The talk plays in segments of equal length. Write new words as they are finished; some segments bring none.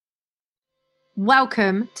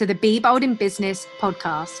Welcome to the Be Bold in Business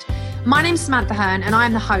podcast. My name's Samantha Hearn and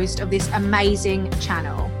I'm the host of this amazing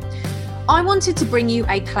channel. I wanted to bring you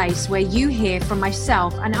a place where you hear from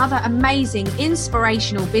myself and other amazing,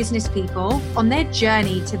 inspirational business people on their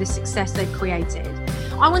journey to the success they've created.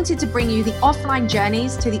 I wanted to bring you the offline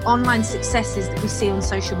journeys to the online successes that we see on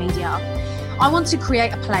social media. I want to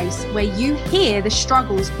create a place where you hear the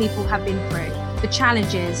struggles people have been through, the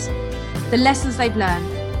challenges, the lessons they've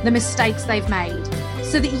learned, the mistakes they've made,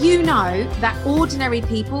 so that you know that ordinary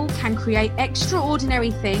people can create extraordinary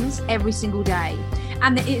things every single day,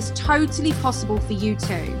 and that it is totally possible for you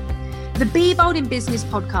too. The Be Bold in Business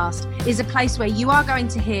podcast is a place where you are going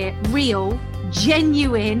to hear real,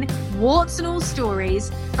 genuine, warts and all stories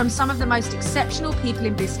from some of the most exceptional people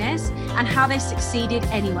in business and how they succeeded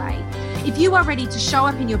anyway. If you are ready to show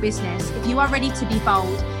up in your business, if you are ready to be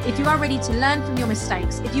bold, if you are ready to learn from your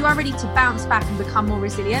mistakes, if you are ready to bounce back and become more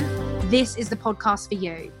resilient, this is the podcast for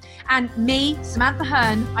you. And me, Samantha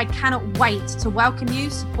Hearn, I cannot wait to welcome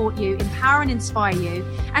you, support you, empower and inspire you,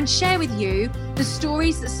 and share with you the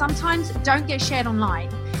stories that sometimes don't get shared online,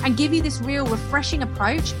 and give you this real refreshing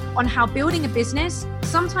approach on how building a business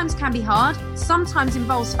sometimes can be hard, sometimes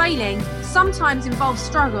involves failing, sometimes involves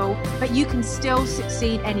struggle, but you can still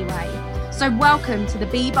succeed anyway. So welcome to the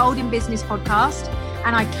Be Bold in Business podcast,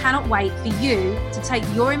 and I cannot wait for you to take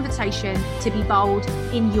your invitation to be bold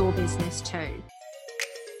in your business too.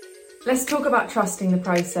 Let's talk about trusting the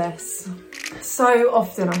process. So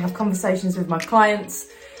often I have conversations with my clients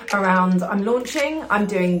around, I'm launching, I'm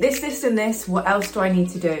doing this and this, what else do I need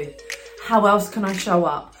to do? How else can I show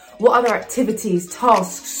up? What other activities,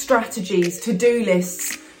 tasks, strategies, to-do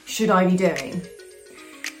lists should I be doing?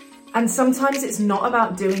 And sometimes it's not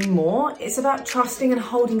about doing more, it's about trusting and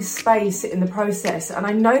holding space in the process. And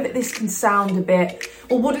I know that this can sound a bit,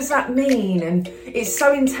 well, what does that mean? And it's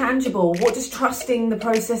so intangible. What does trusting the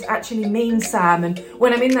process actually mean, Sam? And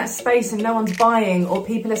when I'm in that space and no one's buying, or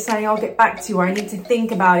people are saying, I'll get back to you, or I need to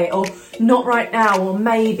think about it, or not right now, or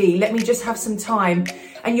maybe, let me just have some time.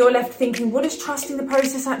 And you're left thinking, what does trusting the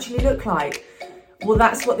process actually look like? Well,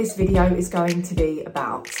 that's what this video is going to be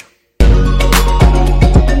about.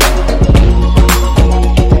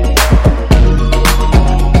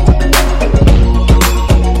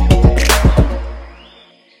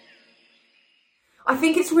 I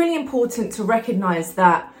think it's really important to recognise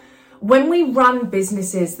that when we run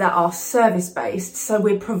businesses that are service-based, so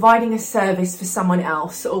we're providing a service for someone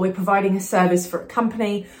else, or we're providing a service for a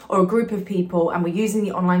company or a group of people, and we're using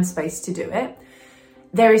the online space to do it,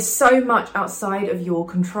 there is so much outside of your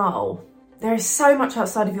control. There is so much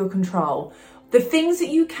outside of your control. The things that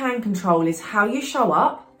you can control is how you show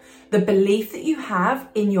up, the belief that you have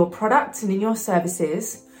in your products and in your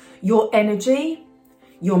services, your energy,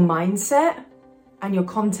 your mindset, and your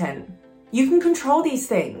content. You can control these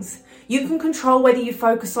things. You can control whether you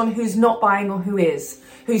focus on who's not buying or who is,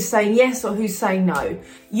 who's saying yes or who's saying no.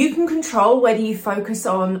 You can control whether you focus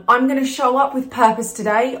on, I'm going to show up with purpose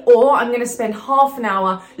today, or I'm going to spend half an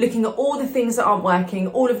hour looking at all the things that aren't working,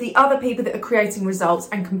 all of the other people that are creating results,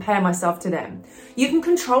 and compare myself to them. You can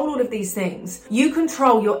control all of these things. You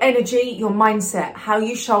control your energy, your mindset, how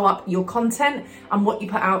you show up, your content, and what you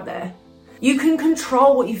put out there. You can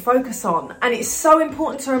control what you focus on. And it's so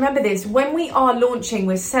important to remember this. When we are launching,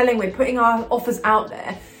 we're selling, we're putting our offers out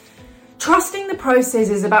there. Trusting the process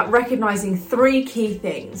is about recognizing three key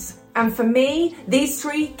things. And for me, these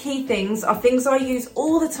three key things are things I use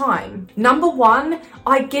all the time. Number one,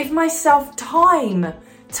 I give myself time.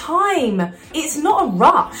 Time. It's not a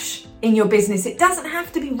rush in your business. It doesn't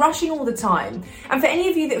have to be rushing all the time. And for any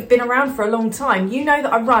of you that have been around for a long time, you know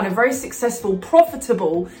that I run a very successful,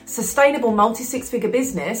 profitable, sustainable multi-six-figure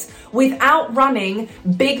business without running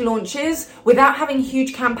big launches, without having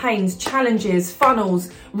huge campaigns, challenges, funnels,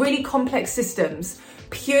 really complex systems,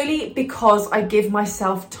 purely because I give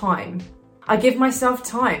myself time. I give myself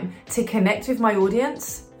time to connect with my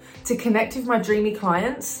audience, to connect with my dreamy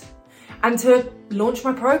clients, and to launch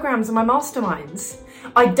my programs and my masterminds.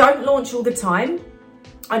 I don't launch all the time.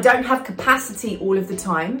 I don't have capacity all of the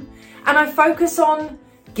time. And I focus on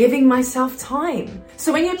giving myself time.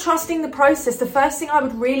 So when you're trusting the process, the first thing I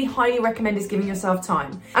would really highly recommend is giving yourself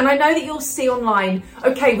time. And I know that you'll see online,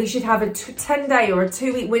 okay, we should have a 10-day or a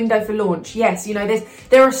 2-week window for launch. Yes, you know,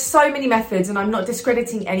 there are so many methods, and I'm not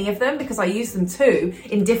discrediting any of them because I use them too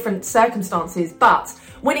in different circumstances. But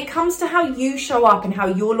when it comes to how you show up and how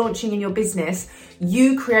you're launching in your business,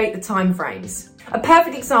 you create the time frames. A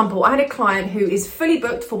perfect example, I had a client who is fully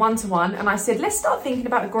booked for one-to-one, and I said, let's start thinking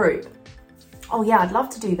about a group. Oh yeah, I'd love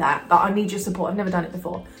to do that, but I need your support. I've never done it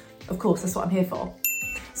before. Of course, that's what I'm here for.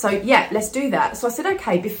 So yeah, let's do that. So I said,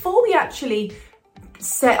 okay, before we actually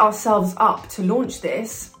set ourselves up to launch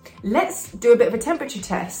this, let's do a bit of a temperature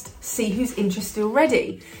test. See who's interested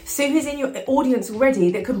already. See who's in your audience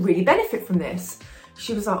already that could really benefit from this.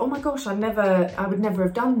 She was like, oh my gosh, I would never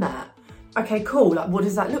have done that. Okay, cool. Like, what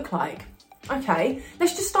does that look like? Okay,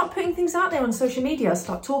 let's just start putting things out there on social media,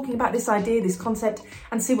 start talking about this idea, this concept,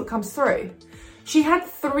 and see what comes through. She had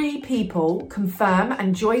 3 people confirm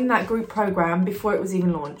and join that group program before it was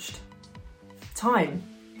even launched. Time.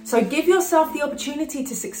 So give yourself the opportunity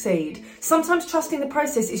to succeed. Sometimes trusting the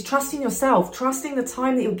process is trusting yourself, trusting the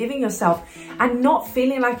time that you're giving yourself, and not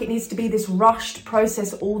feeling like it needs to be this rushed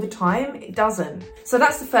process all the time. It doesn't. So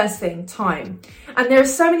that's the first thing, time. And there are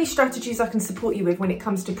so many strategies I can support you with when it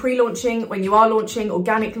comes to pre-launching, when you are launching,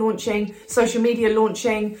 organic launching, social media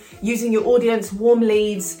launching, using your audience, warm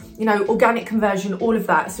leads, organic conversion, all of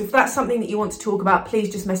that. So if that's something that you want to talk about,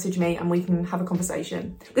 please just message me and we can have a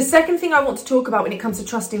conversation. The second thing I want to talk about when it comes to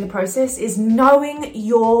trusting the process is knowing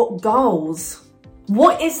your goals.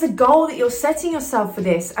 What is the goal that you're setting yourself for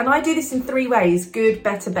this? And I do this in 3 ways: good,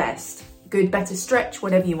 better, best. Good, better, stretch,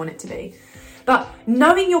 whatever you want it to be. But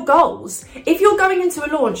knowing your goals, if you're going into a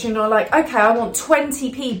launch and you're like, okay, I want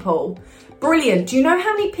 20 people, brilliant. Do you know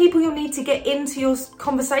how many people you'll need to get into your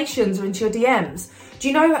conversations or into your DMs? Do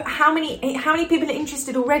you know how many people are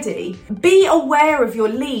interested already? Be aware of your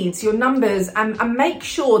leads, your numbers, and make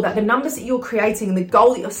sure that the numbers that you're creating and the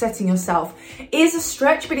goal that you're setting yourself is a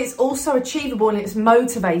stretch, but it's also achievable and it's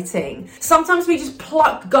motivating. Sometimes we just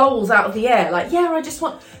pluck goals out of the air, like, yeah, I just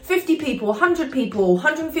want 50 people, 100 people,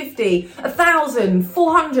 150, 1,000,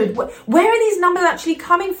 400. Where are these numbers actually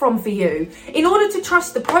coming from for you? In order to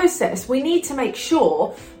trust the process, we need to make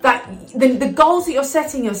sure that the goals that you're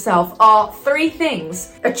setting yourself are 3 things: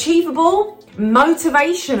 achievable,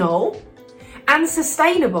 motivational, and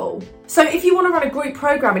sustainable. So if you want to run a group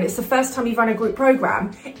program and it's the first time you've run a group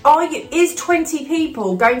program, is 20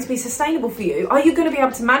 people going to be sustainable for you? Are you going to be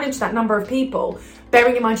able to manage that number of people?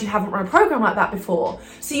 Bearing in mind you haven't run a program like that before.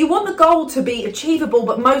 So you want the goal to be achievable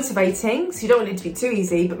but motivating. So you don't want it to be too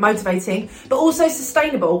easy, but motivating, but also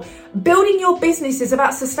sustainable. Building your business is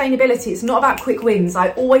about sustainability. It's not about quick wins.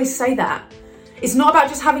 I always say that. It's not about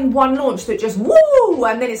just having one launch that just woo,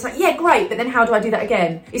 and then it's like, yeah, great, but then how do I do that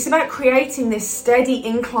again? It's about creating this steady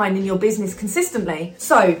incline in your business consistently.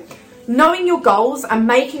 So knowing your goals and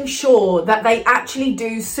making sure that they actually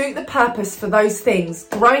do suit the purpose for those things,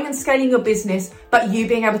 growing and scaling your business, but you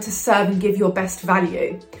being able to serve and give your best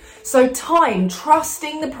value. So time,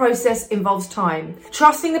 trusting the process involves time.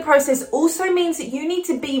 Trusting the process also means that you need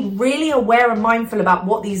to be really aware and mindful about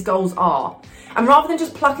what these goals are. And rather than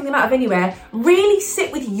just plucking them out of anywhere, really sit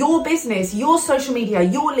with your business, your social media,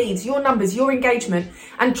 your leads, your numbers, your engagement,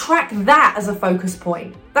 and track that as a focus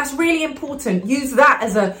point. That's really important. Use that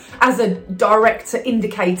as a direct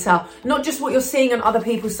indicator, not just what you're seeing on other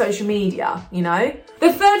people's social media,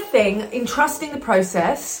 The third thing in trusting the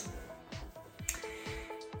process,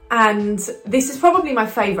 and this is probably my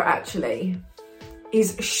favorite actually,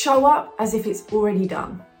 is show up as if it's already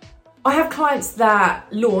done. I have clients that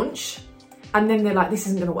launch and then they're like, this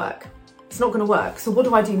isn't going to work. It's not going to work. So what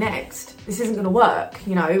do I do next? This isn't going to work.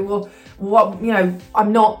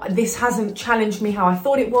 This hasn't challenged me how I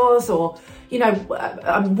thought it was, or,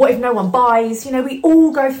 what if no one buys? We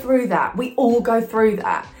all go through that. We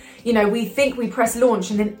think we press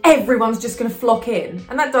launch and then everyone's just going to flock in.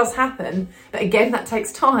 And that does happen. But again, that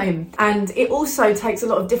takes time. And it also takes a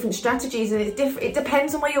lot of different strategies, and it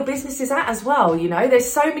depends on where your business is at as well.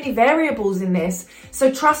 There's so many variables in this.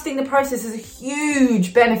 So trusting the process is a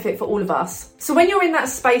huge benefit for all of us. So when you're in that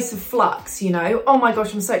space of flux, oh my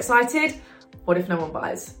gosh, I'm so excited. What if no one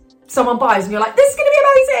buys? Someone buys and you're like, this is going to be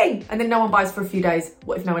amazing. And then no one buys for a few days.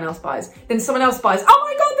 What if no one else buys? Then someone else buys. Oh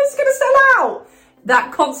my God, this is going to sell out.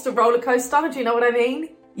 That constant roller coaster, do you know what I mean?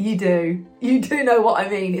 You do know what I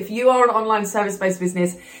mean. If you are an online service-based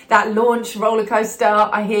business, that launch roller coaster,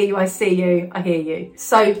 I hear you, I see you, I hear you.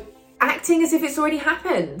 So acting as if it's already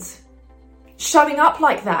happened, showing up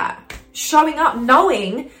like that, showing up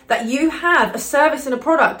knowing that you have a service and a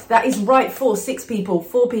product that is right for 6 people,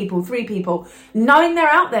 4 people, 3 people, knowing they're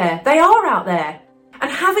out there, they are out there,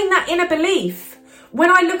 and having that inner belief. When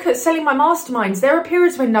I look at selling my masterminds, there are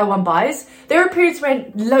periods when no one buys. There are periods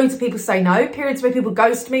when loads of people say no, periods where people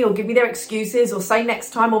ghost me or give me their excuses or say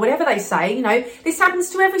next time or whatever they say. This happens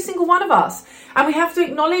to every single one of us. And we have to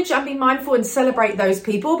acknowledge and be mindful and celebrate those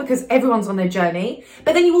people because everyone's on their journey.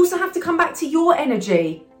 But then you also have to come back to your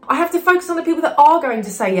energy. I have to focus on the people that are going to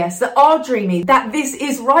say yes, that are dreamy, that this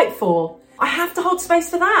is right for. I have to hold space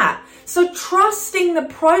for that. So trusting the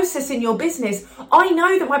process in your business. I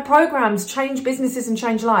know that my programs change businesses and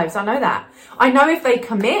change lives. I know that. I know if they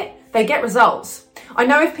commit, they get results. I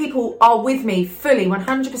know if people are with me fully,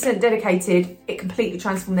 100% dedicated, it completely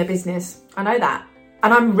transforms their business. I know that.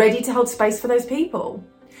 And I'm ready to hold space for those people.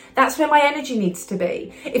 That's where my energy needs to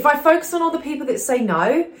be. If I focus on all the people that say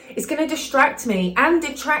no, it's going to distract me and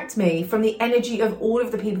detract me from the energy of all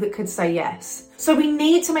of the people that could say yes. So we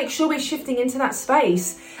need to make sure we're shifting into that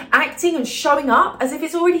space, acting and showing up as if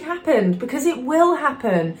it's already happened, because it will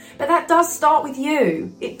happen. But that does start with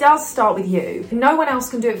you. It does start with you. No one else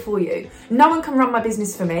can do it for you. No one can run my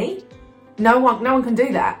business for me. No one can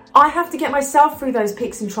do that. I have to get myself through those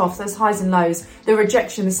peaks and troughs, those highs and lows, the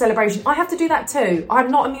rejection, the celebration. I have to do that too. I'm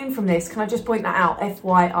not immune from this. Can I just point that out?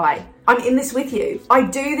 FYI. I'm in this with you. I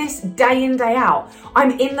do this day in, day out.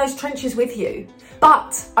 I'm in those trenches with you.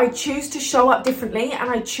 But I choose to show up differently, and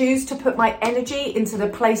I choose to put my energy into the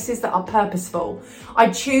places that are purposeful. I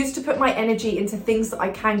choose to put my energy into things that I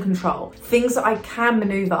can control, things that I can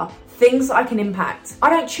maneuver, things that I can impact.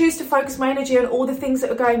 I don't choose to focus my energy on all the things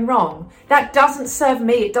that are going wrong. That doesn't serve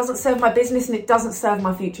me, it doesn't serve my business, and it doesn't serve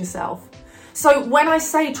my future self. So when I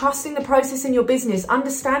say trusting the process in your business,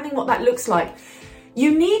 understanding what that looks like,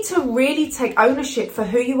 you need to really take ownership for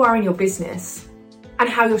who you are in your business and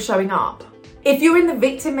how you're showing up. If you're in the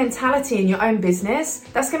victim mentality in your own business,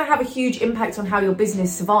 that's going to have a huge impact on how your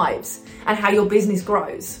business survives and how your business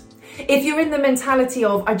grows. If you're in the mentality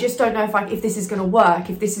of, I just don't know if this is going to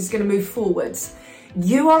work, if this is going to move forwards,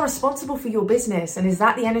 you are responsible for your business. And is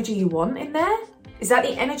that the energy you want in there? Is that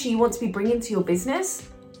the energy you want to be bringing to your business?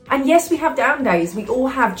 And yes, we have down days. We all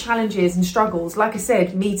have challenges and struggles. Like I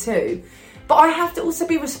said, me too. But I have to also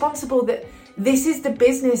be responsible that this is the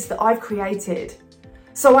business that I've created.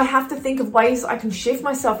 So I have to think of ways I can shift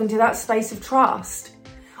myself into that space of trust.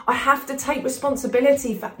 I have to take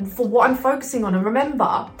responsibility for what I'm focusing on. And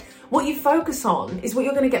remember, what you focus on is what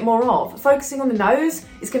you're going to get more of. Focusing on the no's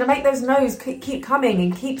is going to make those no's keep coming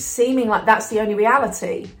and keep seeming like that's the only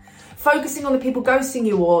reality. Focusing on the people ghosting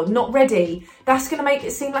you or not ready, that's going to make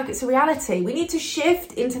it seem like it's a reality. We need to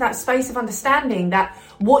shift into that space of understanding that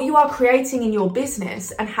what you are creating in your business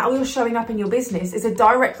and how you're showing up in your business is a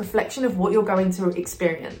direct reflection of what you're going to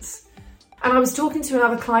experience. And I was talking to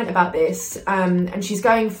another client about this, and she's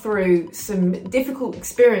going through some difficult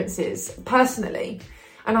experiences personally.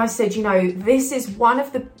 And I said, this is one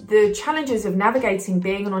of the challenges of navigating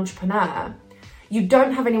being an entrepreneur. You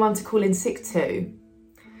don't have anyone to call in sick to.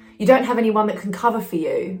 You don't have anyone that can cover for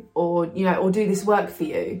you or do this work for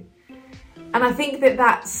you. And I think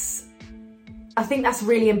that's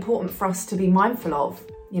really important for us to be mindful of,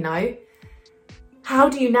 How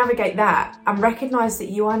do you navigate that and recognize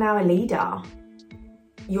that you are now a leader?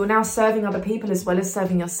 You're now serving other people as well as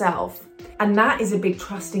serving yourself. And that is a big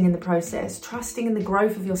trusting in the process, trusting in the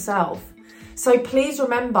growth of yourself. So please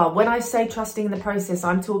remember, when I say trusting in the process,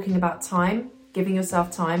 I'm talking about time, giving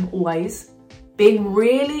yourself time always. Being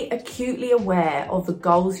really acutely aware of the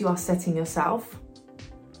goals you are setting yourself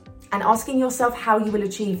and asking yourself how you will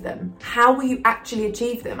achieve them. How will you actually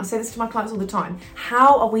achieve them? I say this to my clients all the time.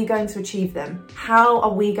 How are we going to achieve them? How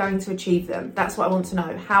are we going to achieve them? That's what I want to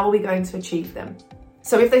know. How are we going to achieve them?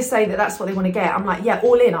 So if they say that that's what they want to get, I'm like, yeah,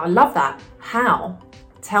 all in. I love that. How?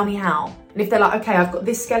 Tell me how. And if they're like, okay, I've got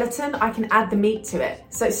this skeleton, I can add the meat to it.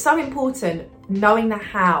 So it's so important knowing the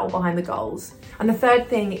how behind the goals. And the third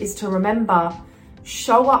thing is to remember,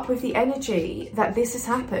 show up with the energy that this has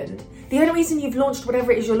happened. The only reason you've launched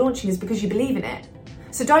whatever it is you're launching is because you believe in it.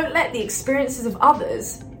 So don't let the experiences of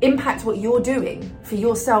others impact what you're doing for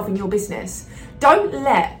yourself and your business. Don't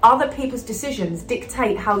let other people's decisions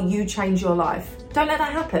dictate how you change your life. Don't let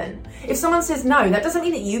that happen. If someone says no, that doesn't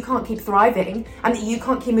mean that you can't keep thriving and that you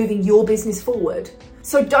can't keep moving your business forward.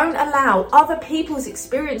 So don't allow other people's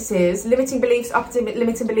experiences, limiting beliefs,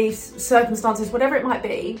 limiting beliefs, circumstances, whatever it might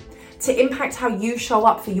be, to impact how you show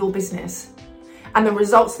up for your business and the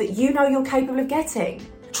results that you're capable of getting.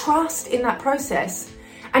 Trust in that process.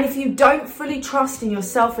 And if you don't fully trust in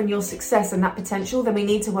yourself and your success and that potential, then we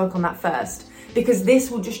need to work on that first, because this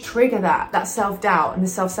will just trigger that self-doubt and the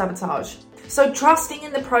self-sabotage. So trusting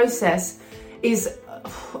in the process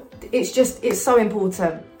it's so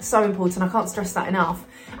important, so important. I can't stress that enough.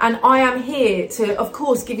 And I am here to, of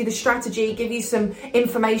course, give you the strategy, give you some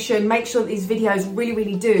information, make sure that these videos really,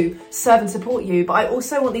 really do serve and support you. But I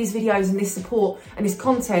also want these videos and this support and this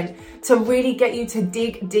content to really get you to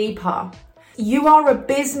dig deeper. You are a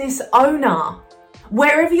business owner.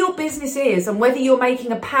 Wherever your business is, and whether you're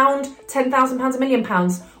making £1, £10,000, £1 million,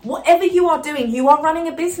 whatever you are doing, you are running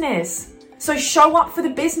a business. So show up for the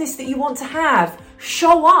business that you want to have.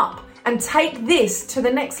 Show up and take this to the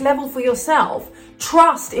next level for yourself.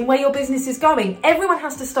 Trust in where your business is going. Everyone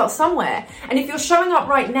has to start somewhere. And if you're showing up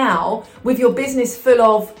right now with your business full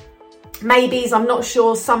of maybes, I'm not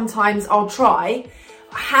sure, sometimes, I'll try.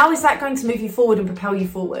 How is that going to move you forward and propel you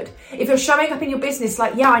forward? If you're showing up in your business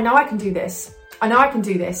like, yeah, I know I can do this. I know I can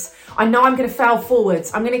do this. I know I'm going to fail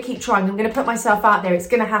forwards. I'm going to keep trying. I'm going to put myself out there. It's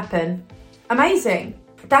going to happen. Amazing.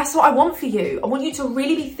 That's what I want for you. I want you to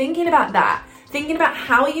really be thinking about that. Thinking about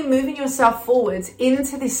how are you moving yourself forwards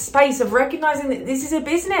into this space of recognizing that this is a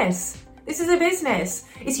business. This is a business.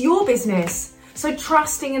 It's your business. So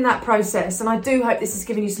trusting in that process. And I do hope this has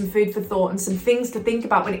given you some food for thought and some things to think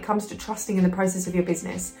about when it comes to trusting in the process of your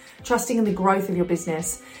business, trusting in the growth of your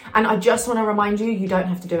business. And I just want to remind you, you don't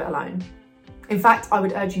have to do it alone. In fact, I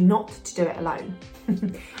would urge you not to do it alone.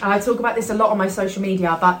 And I talk about this a lot on my social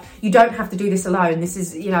media, but you don't have to do this alone. This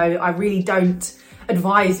is, I really don't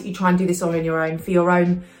advise that you try and do this all on your own, for your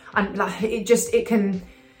own. And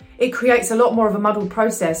it creates a lot more of a muddled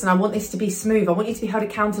process. And I want this to be smooth. I want you to be held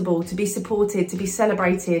accountable, to be supported, to be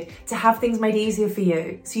celebrated, to have things made easier for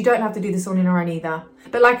you. So you don't have to do this on your own either.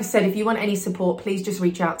 But like I said, if you want any support, please just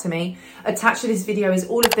reach out to me. Attached to this video is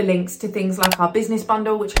all of the links to things like our business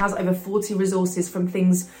bundle, which has over 40 resources from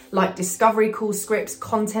things like discovery call scripts,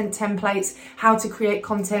 content templates, how to create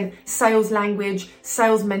content, sales language,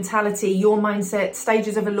 sales mentality, your mindset,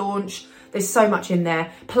 stages of a launch. There's so much in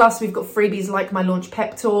there. Plus, we've got freebies like my launch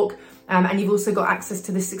pep talk. And you've also got access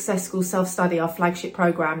to the Success School Self-Study, our flagship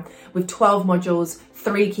program, with 12 modules,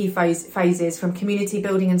 3 key phases from community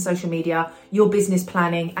building and social media, your business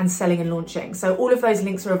planning, and selling and launching. So all of those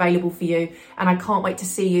links are available for you. And I can't wait to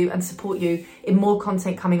see you and support you in more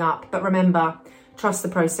content coming up. But remember, trust the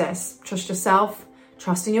process, trust yourself,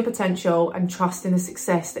 trust in your potential, and trust in the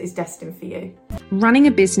success that is destined for you. Running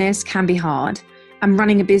a business can be hard. And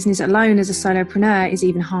running a business alone as a solopreneur is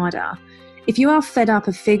even harder. If you are fed up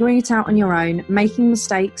of figuring it out on your own, making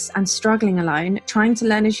mistakes and struggling alone, trying to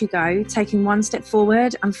learn as you go, taking one step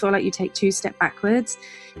forward and feel like you take 2 steps backwards,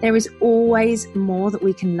 there is always more that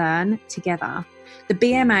we can learn together. The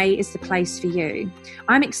BMA is the place for you.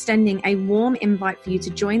 I'm extending a warm invite for you to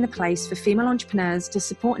join the place for female entrepreneurs to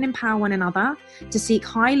support and empower one another, to seek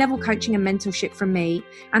high-level coaching and mentorship from me,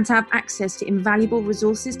 and to have access to invaluable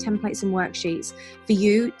resources, templates, and worksheets for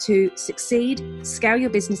you to succeed, scale your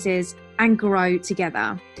businesses, and grow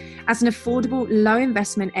together. As an affordable, low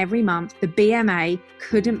investment every month, the BMA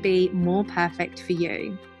couldn't be more perfect for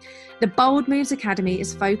you. The Bold Moves Academy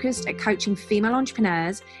is focused at coaching female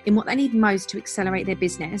entrepreneurs in what they need most to accelerate their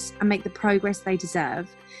business and make the progress they deserve.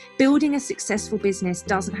 Building a successful business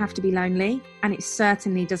doesn't have to be lonely, and it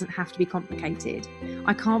certainly doesn't have to be complicated.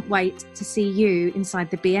 I can't wait to see you inside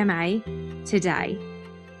the BMA today.